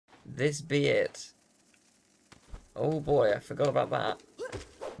this be it? Oh boy, I forgot about that.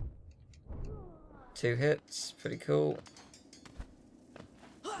 2 hits, pretty cool.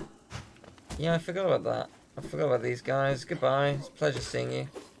 Yeah, I forgot about that. I forgot about these guys. Goodbye. It's a pleasure seeing you.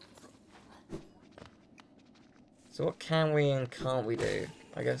 So what can we and can't we do?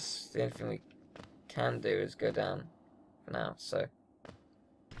 I guess the only thing we can do is go down for now, so.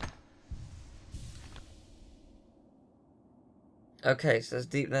 Okay, so there's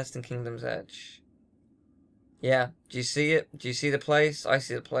Deep Nest and Kingdom's Edge. Yeah, do you see it? Do you see the place? I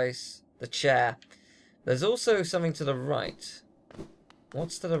see the place. The chair. There's also something to the right.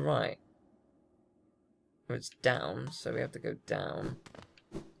 What's to the right? Well, it's down, so we have to go down.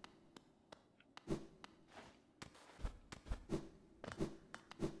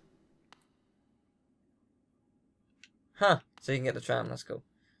 Huh, so you can get the tram, that's cool.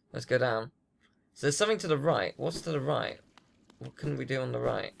 Let's go down. So there's something to the right. What's to the right? What can we do on the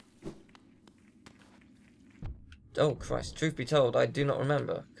right? Oh Christ, truth be told, I do not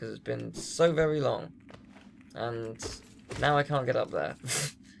remember, because it's been so very long. And now I can't get up there.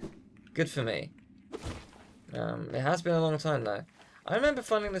 Good for me. It has been a long time though. I remember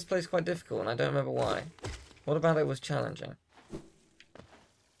finding this place quite difficult, and I don't remember why. What about it was challenging?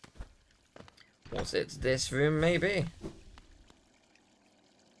 Was it this room, maybe?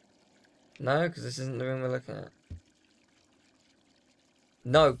 No, because this isn't the room we're looking at.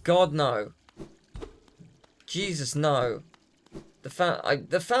 No, God, no. Jesus, no. The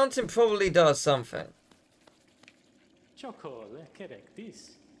fountain probably does something.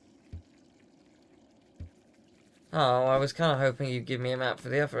 Oh, I was kind of hoping you'd give me a map for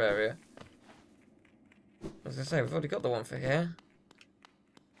the other area. I was going to say, we've already got the one for here.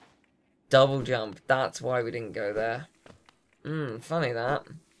 Double jump. That's why we didn't go there. Funny that.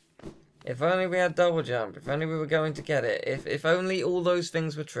 If only we had double jump. If only we were going to get it. If only all those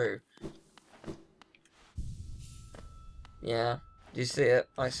things were true. Yeah. Do you see it?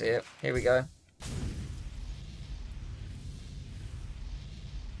 I see it. Here we go.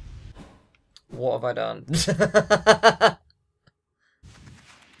 What have I done?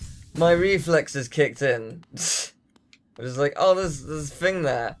 My reflexes kicked in. I was like, oh, there's a thing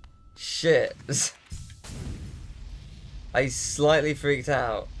there. Shit. I slightly freaked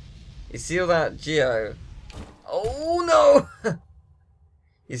out. You see all that geo? Oh no!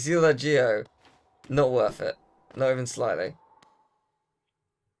 You see all that geo? Not worth it. Not even slightly.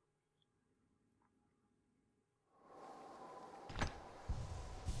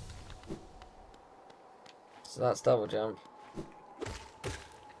 So that's double jump.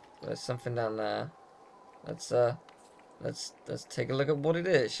 There's something down there. Let's take a look at what it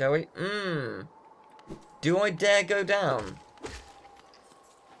is, shall we? Do I dare go down?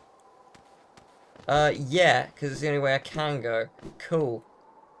 Yeah, because it's the only way I can go. Cool.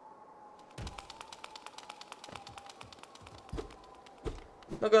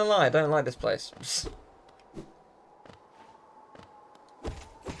 Not gonna lie, I don't like this place.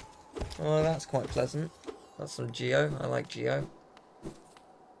 Oh, that's quite pleasant. That's some geo. I like geo.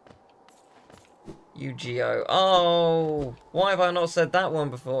 Yu-Gi-Oh! Oh! Why have I not said that one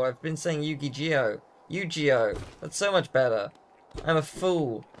before? I've been saying Yu-Gi-Oh! Yu-Gi-Oh! That's so much better. I'm a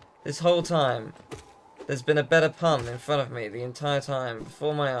fool. This whole time. There's been a better pun in front of me the entire time,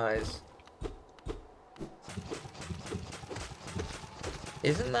 before my eyes.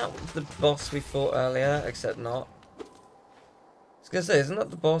 Isn't that the boss we fought earlier? Except not. I was gonna say, isn't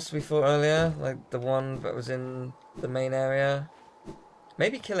that the boss we fought earlier? Like, the one that was in the main area?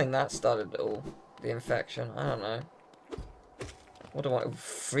 Maybe killing that started it all. The infection. I don't know. What do I...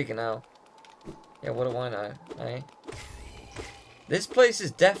 Freaking hell. Yeah, what do I know? Eh? This place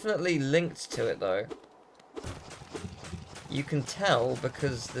is definitely linked to it, though. You can tell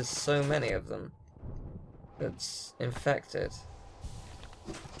because there's so many of them that's infected.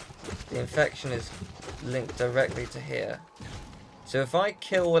 The infection is linked directly to here. So if I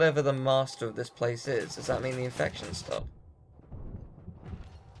kill whatever the master of this place is, does that mean the infection stops?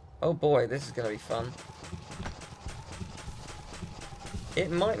 Oh boy, this is going to be fun. It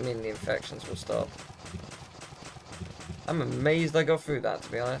might mean the infections will stop. I'm amazed I got through that,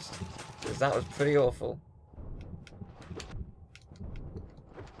 to be honest. Because that was pretty awful.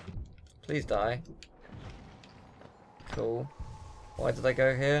 Please die. Cool. Why did I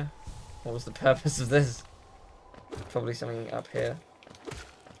go here? What was the purpose of this? Probably something up here.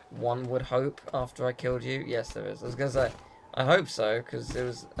 One would hope after I killed you. Yes, there is. I was going to say, I hope so, because it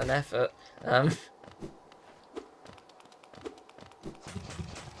was an effort.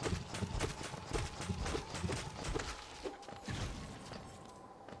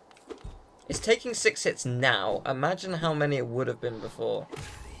 It's taking 6 hits now. Imagine how many it would have been before.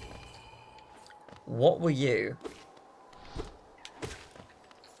 What were you?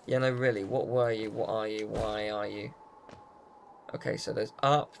 Yeah, no, really, what were you? What are you? Why are you? Okay, so there's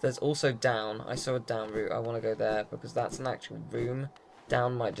up, there's also down. I saw a down route. I want to go there because that's an actual room.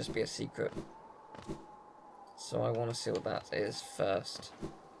 Down might just be a secret. So I want to see what that is first.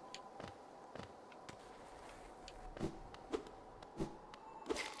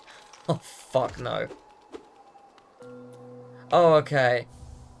 Oh, fuck no. Oh, okay.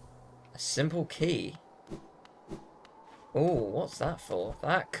 A simple key. Oh, what's that for?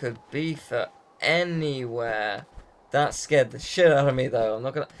 That could be for anywhere. That scared the shit out of me, though. I'm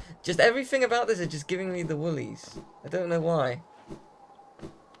not gonna... Just everything about this is just giving me the woolies. I don't know why.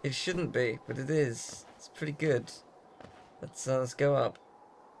 It shouldn't be, but it is. It's pretty good. Let's go up.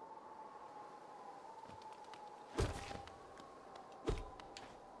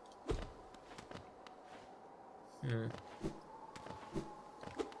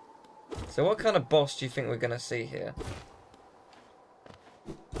 So what kind of boss do you think we're going to see here?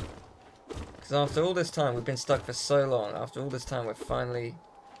 Because after all this time, we've been stuck for so long. After all this time, we're finally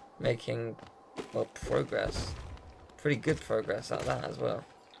making, well, progress. Pretty good progress at that as well.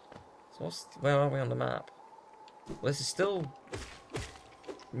 So where are we on the map? Well, this is still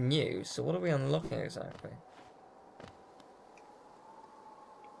new, so what are we unlocking exactly?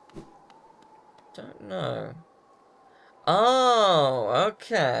 Don't know. Oh,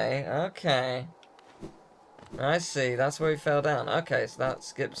 okay, okay. I see, that's where he fell down. Okay, so that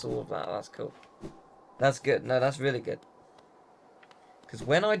skips all of that. That's cool. That's good. No, that's really good. Because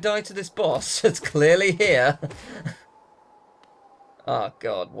when I die to this boss, it's clearly here. Oh,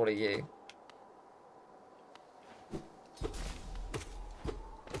 God, what are you?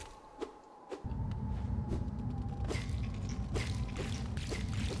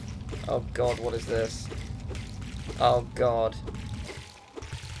 Oh, God, what is this? Oh, God.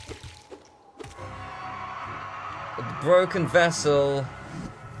 The broken vessel.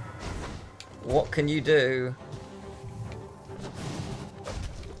 What can you do?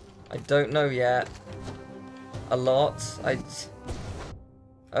 I don't know yet. A lot.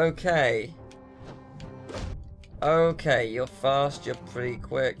 Okay. Okay, you're fast, you're pretty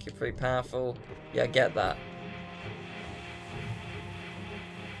quick, you're pretty powerful. Yeah, I get that.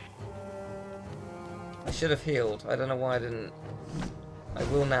 I should have healed. I don't know why I didn't. I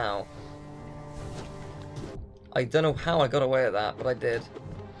will now. I don't know how I got away with that, but I did.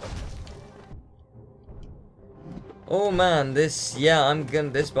 Oh man, this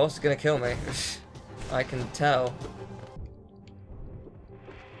boss is gonna kill me. I can tell.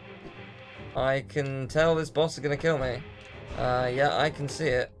 I can tell this boss is gonna kill me. Yeah, I can see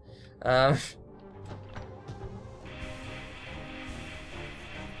it.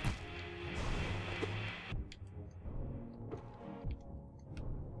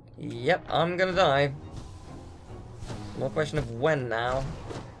 Yep, I'm gonna die. More question of when now.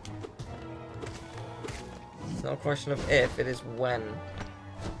 It's not a question of if, it is when.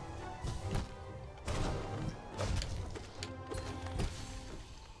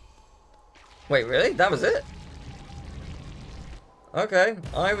 Wait, really? That was it? Okay,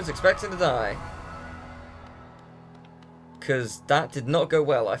 I was expecting to die. Because that did not go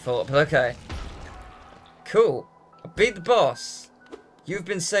well, I thought, but okay. Cool. I beat the boss. You've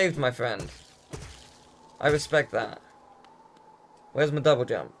been saved, my friend. I respect that. Where's my double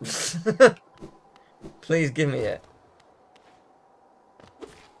jump? Please give me it.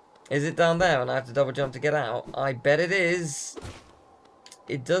 Is it down there and I have to double jump to get out? I bet it is.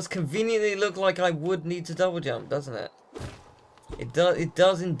 It does conveniently look like I would need to double jump, doesn't it? It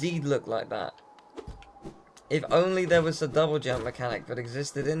does indeed look like that. If only there was a double jump mechanic that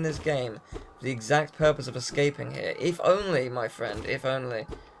existed in this game for the exact purpose of escaping here. If only, my friend, if only.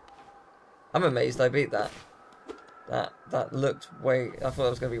 I'm amazed I beat that. That looked I thought it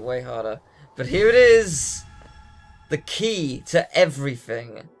was going to be way harder. But here it is! The key to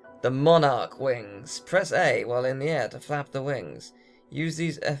everything. The Monarch wings. Press A while in the air to flap the wings. Use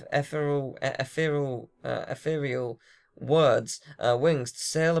these ethereal wings to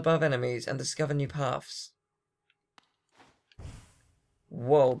sail above enemies and discover new paths.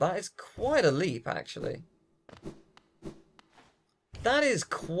 Whoa, that is quite a leap, actually. That is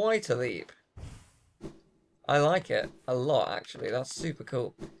quite a leap. I like it a lot, actually. That's super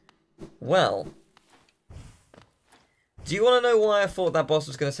cool. Well, do you want to know why I thought that boss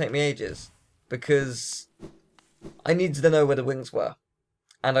was going to take me ages? Because I needed to know where the wings were.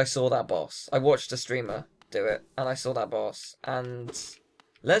 And I saw that boss. I watched a streamer do it, and I saw that boss. And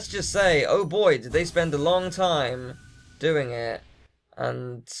let's just say, oh boy, did they spend a long time doing it.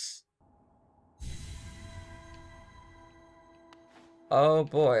 And Oh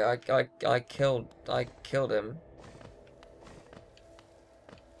boy, I killed him.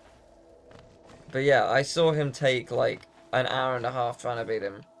 But yeah, I saw him take like an hour and a half trying to beat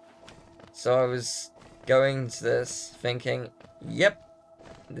him. So I was going to this thinking, yep,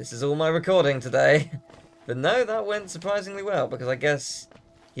 this is all my recording today. But no, that went surprisingly well, because I guess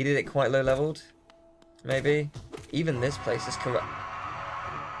he did it quite low leveled. Maybe. Even this place is corrupt.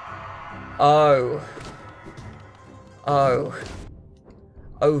 Oh. Oh.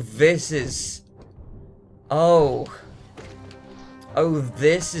 Oh, this is... Oh. Oh,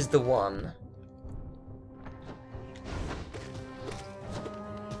 this is the one.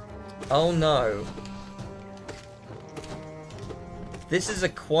 Oh no. This is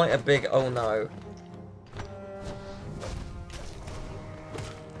quite a big oh no.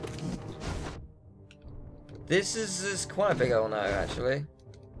 This is quite a big oh no, actually.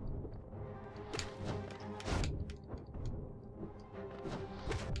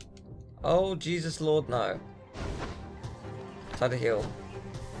 Oh, Jesus Lord, no. Time to heal.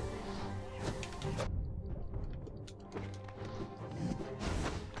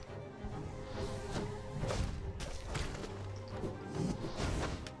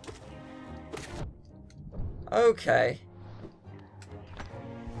 Okay.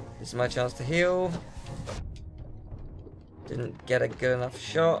 This is my chance to heal. Didn't get a good enough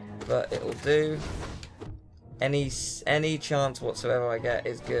shot, but it'll do. Any chance whatsoever I get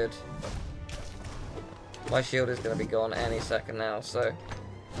is good. My shield is going to be gone any second now, so...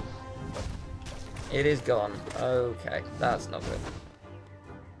 It is gone. Okay, that's not good.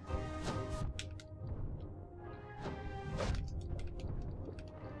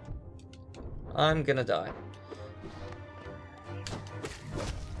 I'm gonna die.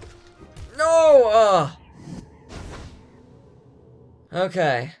 No!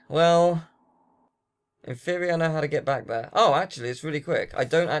 Okay, well... In theory, I know how to get back there. Oh, actually, it's really quick. I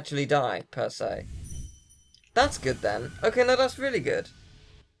don't actually die, per se. That's good, then. Okay, no, that's really good.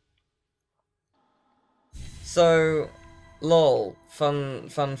 So, lol, fun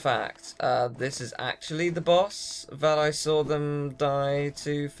fact. This is actually the boss that I saw them die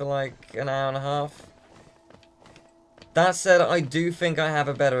to for like an hour and a half. That said, I do think I have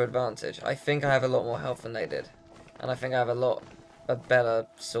a better advantage. I think I have a lot more health than they did. And I think I have a better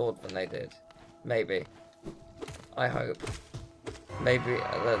sword than they did. Maybe. I hope. Maybe,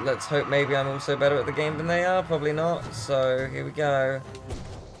 let's hope maybe I'm also better at the game than they are. Probably not. So, here we go.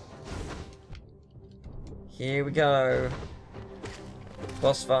 Here we go.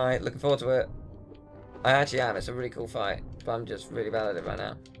 Boss fight. Looking forward to it. I actually am. It's a really cool fight. But I'm just really bad at it right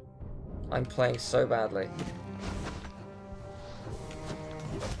now. I'm playing so badly.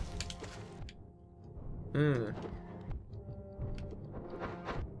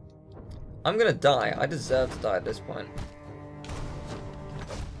 I'm gonna die. I deserve to die at this point.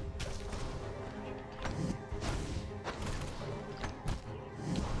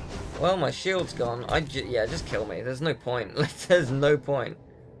 Well, my shield's gone. Yeah, just kill me. There's no point. There's no point.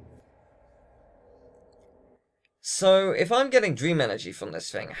 So, if I'm getting dream energy from this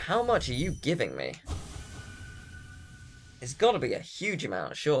thing, how much are you giving me? It's gotta be a huge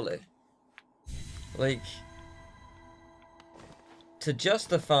amount, surely. Like, to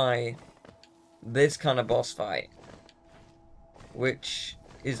justify this kind of boss fight, which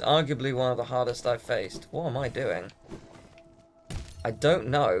is arguably one of the hardest I've faced. What am I doing? I don't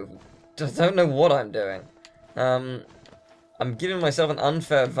know. I don't know what I'm doing. I'm giving myself an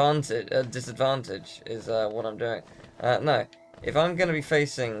unfair disadvantage is what I'm doing. No, if I'm going to be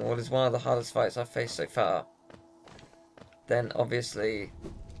facing what is one of the hardest fights I've faced so far, then obviously,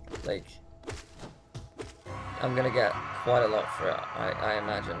 like, I'm going to get quite a lot for it, I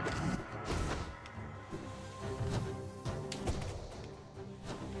imagine.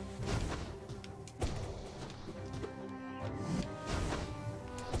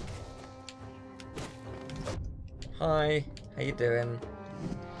 Hi, how you doing?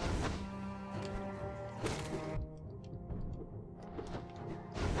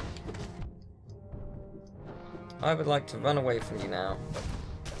 I would like to run away from you now.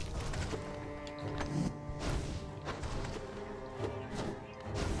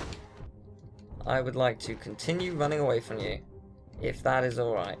 I would like to continue running away from you, if that is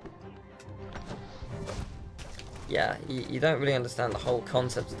alright. Yeah, you don't really understand the whole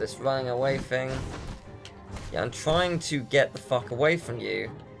concept of this running away thing. Yeah, I'm trying to get the fuck away from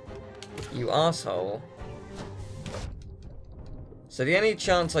you, you asshole. So the only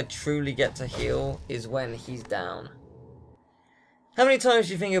chance I truly get to heal is when he's down. How many times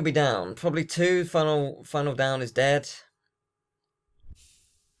do you think he'll be down? Probably 2. Final down is dead.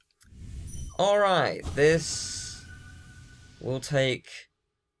 Alright, this will take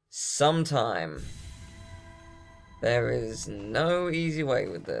some time. There is no easy way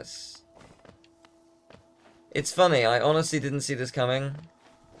with this. It's funny, I honestly didn't see this coming,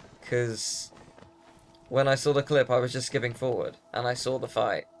 because when I saw the clip I was just skipping forward, and I saw the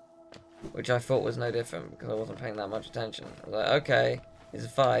fight, which I thought was no different, because I wasn't paying that much attention. I was like, okay, there's a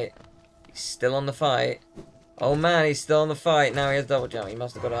fight, he's still on the fight. Oh man, he's still on the fight, now he has double jump, he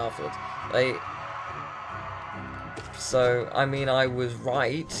must have got it afterwards. Like, so, I mean, I was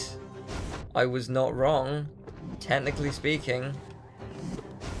right, I was not wrong, technically speaking.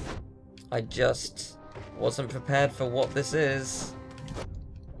 I just wasn't prepared for what this is.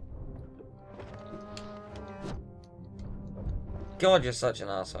 God, you're such an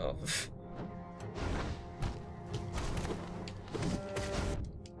asshole.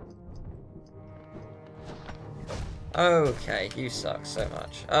 Okay, you suck so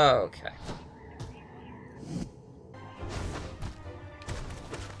much. Okay.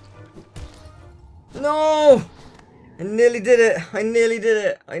 No! I nearly did it! I nearly did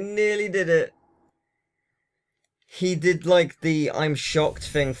it! I nearly did it! He did like the I'm shocked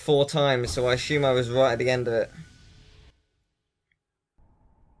thing 4 times, so I assume I was right at the end of it.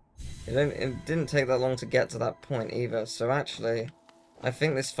 It didn't take that long to get to that point either, so actually, I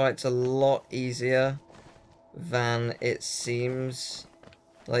think this fight's a lot easier than it seems.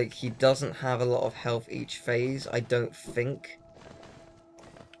 Like, he doesn't have a lot of health each phase, I don't think.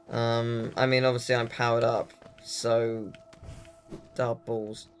 I mean, obviously I'm powered up, so dark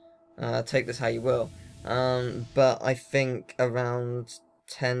balls. Take this how you will. But I think around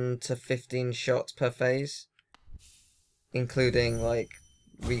 10 to 15 shots per phase, including like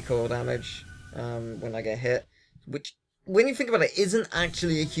recoil damage when I get hit, which, when you think about it, isn't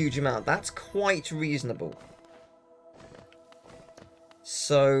actually a huge amount. That's quite reasonable.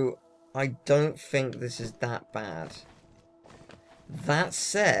 So I don't think this is that bad. That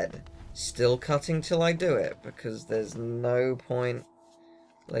said, still cutting till I do it, because there's no point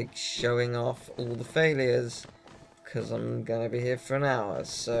like showing off all the failures, because I'm gonna be here for an hour.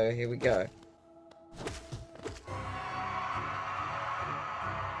 So here we go.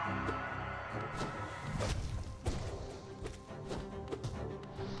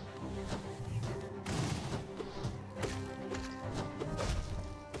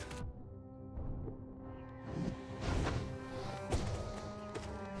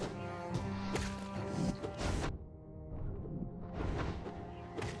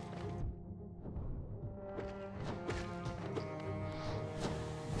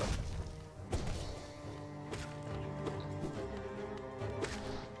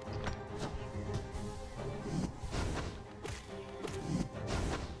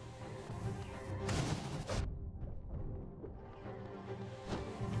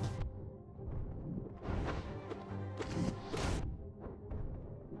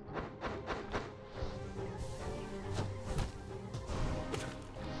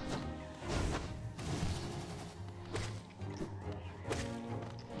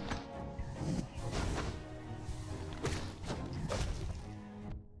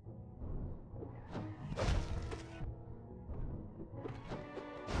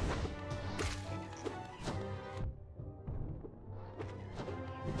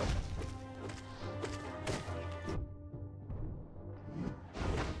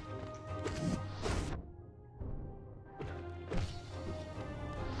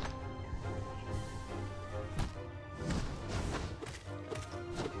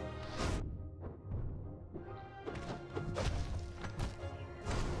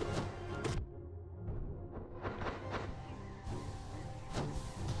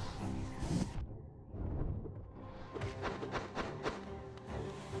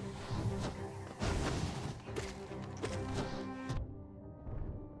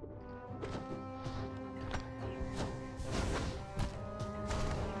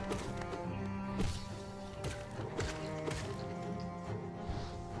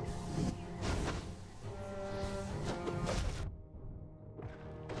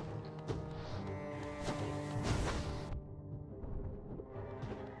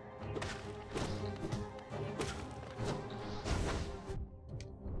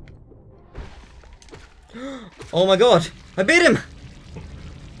 Oh my god! I beat him!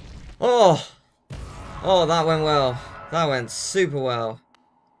 Oh! Oh, that went well. That went super well.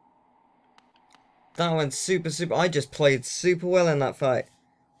 That went super... I just played super well in that fight.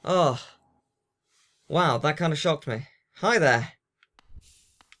 Oh. Wow, that kind of shocked me. Hi there.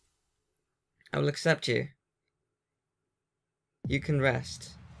 I will accept you. You can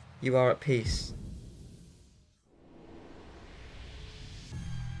rest. You are at peace.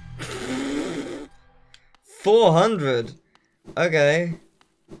 $400. Okay.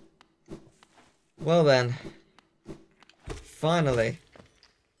 Well then. Finally.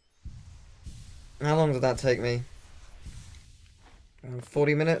 How long did that take me?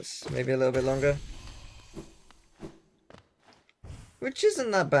 40 minutes? Maybe a little bit longer? Which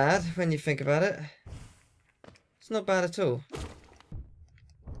isn't that bad when you think about it. It's not bad at all.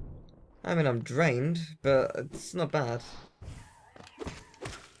 I mean, I'm drained, but it's not bad.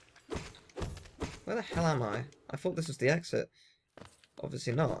 Where the hell am I? I thought this was the exit.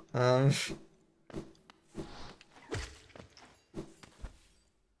 Obviously not.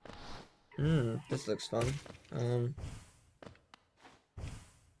 This looks fun.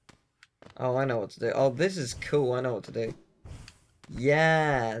 Oh, I know what to do. Oh, this is cool. I know what to do.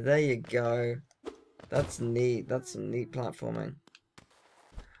 Yeah, there you go. That's neat. That's some neat platforming.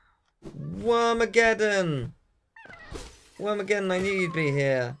 Wormageddon! Wormageddon, I knew you'd be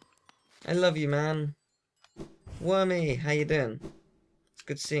here. I love you, man. Wormy, how you doing? It's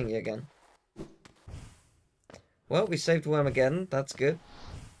good seeing you again. Well, we saved Wormageddon. That's good.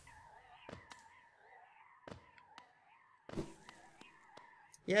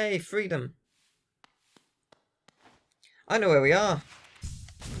 Yay, freedom. I know where we are.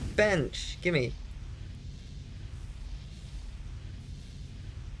 Bench, gimme.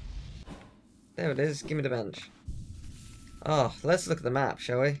 There it is, gimme the bench. Oh, let's look at the map,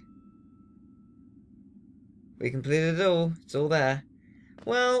 shall we? We completed it all. It's all there.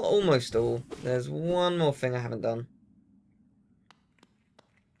 Well, almost all. There's one more thing I haven't done.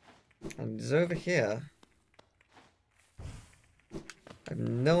 And it's over here. I have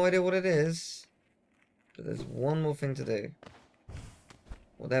no idea what it is. But there's one more thing to do.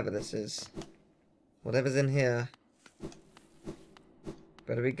 Whatever this is. Whatever's in here.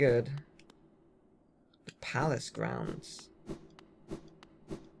 Better be good. The palace grounds.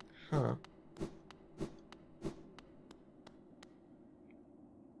 Huh.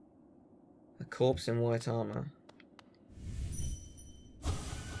 A corpse in white armor.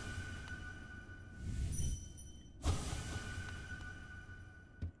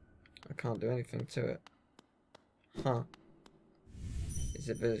 I can't do anything to it. Huh. Is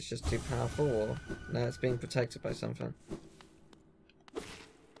it that it's just too powerful, or no, it's being protected by something?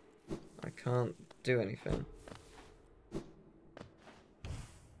 I can't do anything.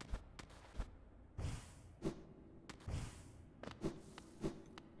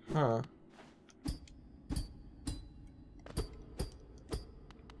 Huh.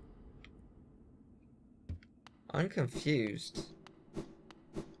 I'm confused.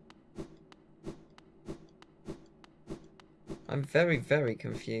 I'm very, very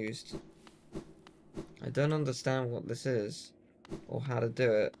confused. I don't understand what this is, or how to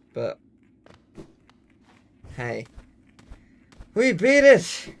do it, but hey. We beat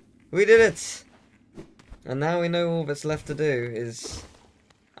it! We did it! And now we know all that's left to do is...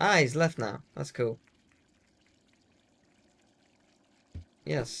 Ah, he's left now. That's cool.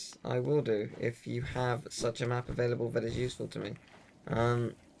 Yes, I will do, if you have such a map available that is useful to me.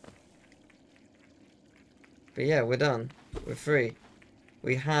 But yeah, we're done. We're free.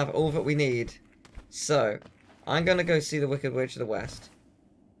 We have all that we need. So, I'm gonna go see the Wicked Witch of the West.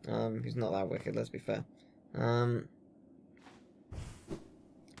 Who's not that wicked, let's be fair. And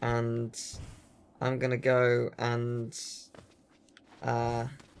I'm gonna go and oh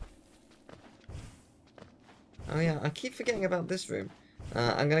yeah, I keep forgetting about this room.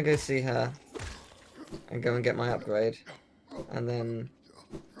 I'm gonna go see her and go and get my upgrade, and then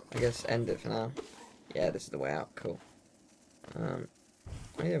I guess end it for now. Yeah, this is the way out. Cool. Oh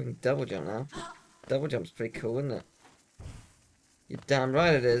yeah, we can double jump now. Double jump's pretty cool, isn't it? You're damn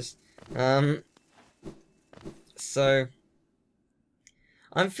right it is. So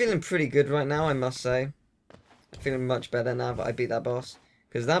I'm feeling pretty good right now, I must say. I'm feeling much better now that I beat that boss,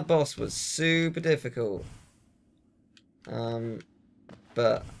 because that boss was super difficult.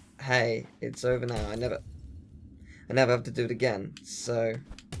 But hey, it's over now. I never have to do it again. So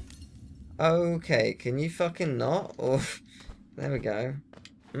okay, can you fucking not? Or there we go.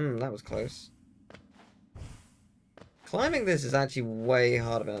 That was close. Climbing this is actually way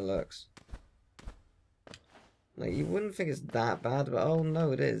harder than it looks. Like, you wouldn't think it's that bad, but oh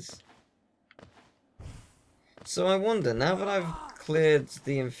no, it is. So I wonder, now that I've cleared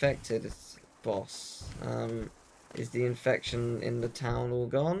the infected boss, is the infection in the town all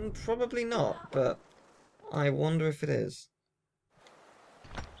gone? Probably not, but I wonder if it is.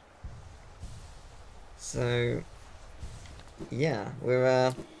 So, yeah,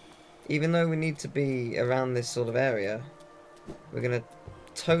 we're, even though we need to be around this sort of area, we're gonna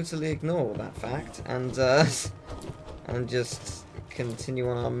totally ignore that fact, and just continue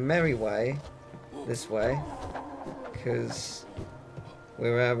on our merry way, this way, because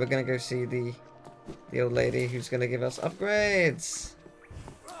we're gonna go see the old lady who's gonna give us upgrades.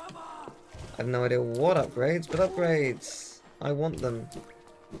 I have no idea what upgrades, but upgrades. I want them.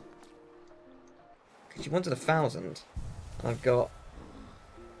 Because you wanted 1,000. I've got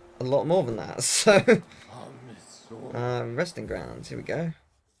a lot more than that, so... resting grounds, here we go.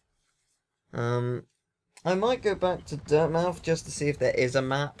 I might go back to Dirtmouth just to see if there is a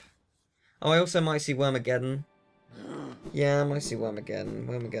map. Oh, I also might see Wormageddon. Yeah, I might see Wormageddon.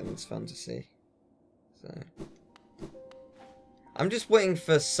 Wormageddon's fun to see. So... I'm just waiting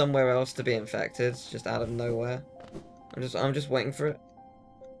for somewhere else to be infected, just out of nowhere. I'm just waiting for it.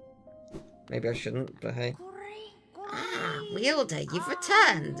 Maybe I shouldn't, but hey. Ah, Wielder, you've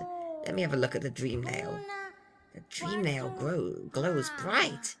returned. Let me have a look at the dream nail. The dream nail glows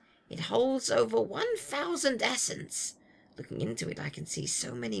bright. It holds over 1,000 essence. Looking into it, I can see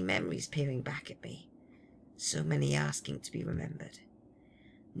so many memories peering back at me. So many asking to be remembered.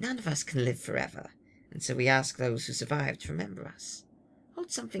 None of us can live forever, and so we ask those who survive to remember us.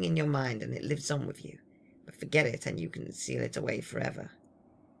 Hold something in your mind and it lives on with you, but forget it and you can seal it away forever.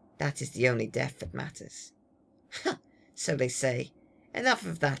 That is the only death that matters. So they say. Enough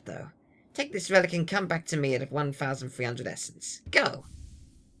of that, though. Take this relic and come back to me at 1,300 essence. Go!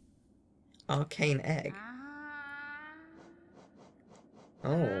 Arcane egg.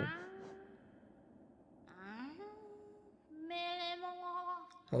 Oh.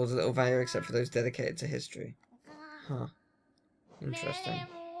 Holds a little value except for those dedicated to history. Huh. Interesting.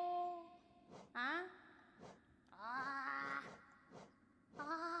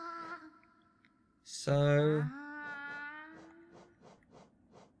 So...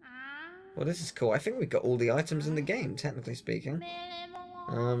 Well, this is cool. I think we've got all the items in the game, technically speaking.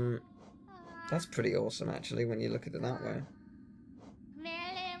 That's pretty awesome, actually, when you look at it that way.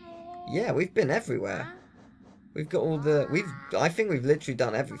 Yeah, we've been everywhere. We've got all the... I think we've literally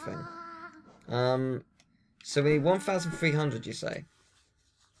done everything. So we need 1,300, you say?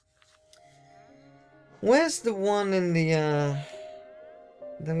 Where's the one in the,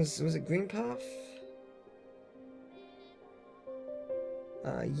 was it Green Path?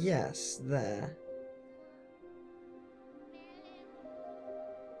 Yes, there.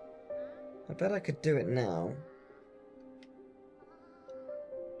 I bet I could do it now.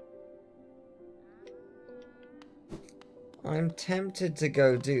 I'm tempted to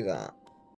go do that.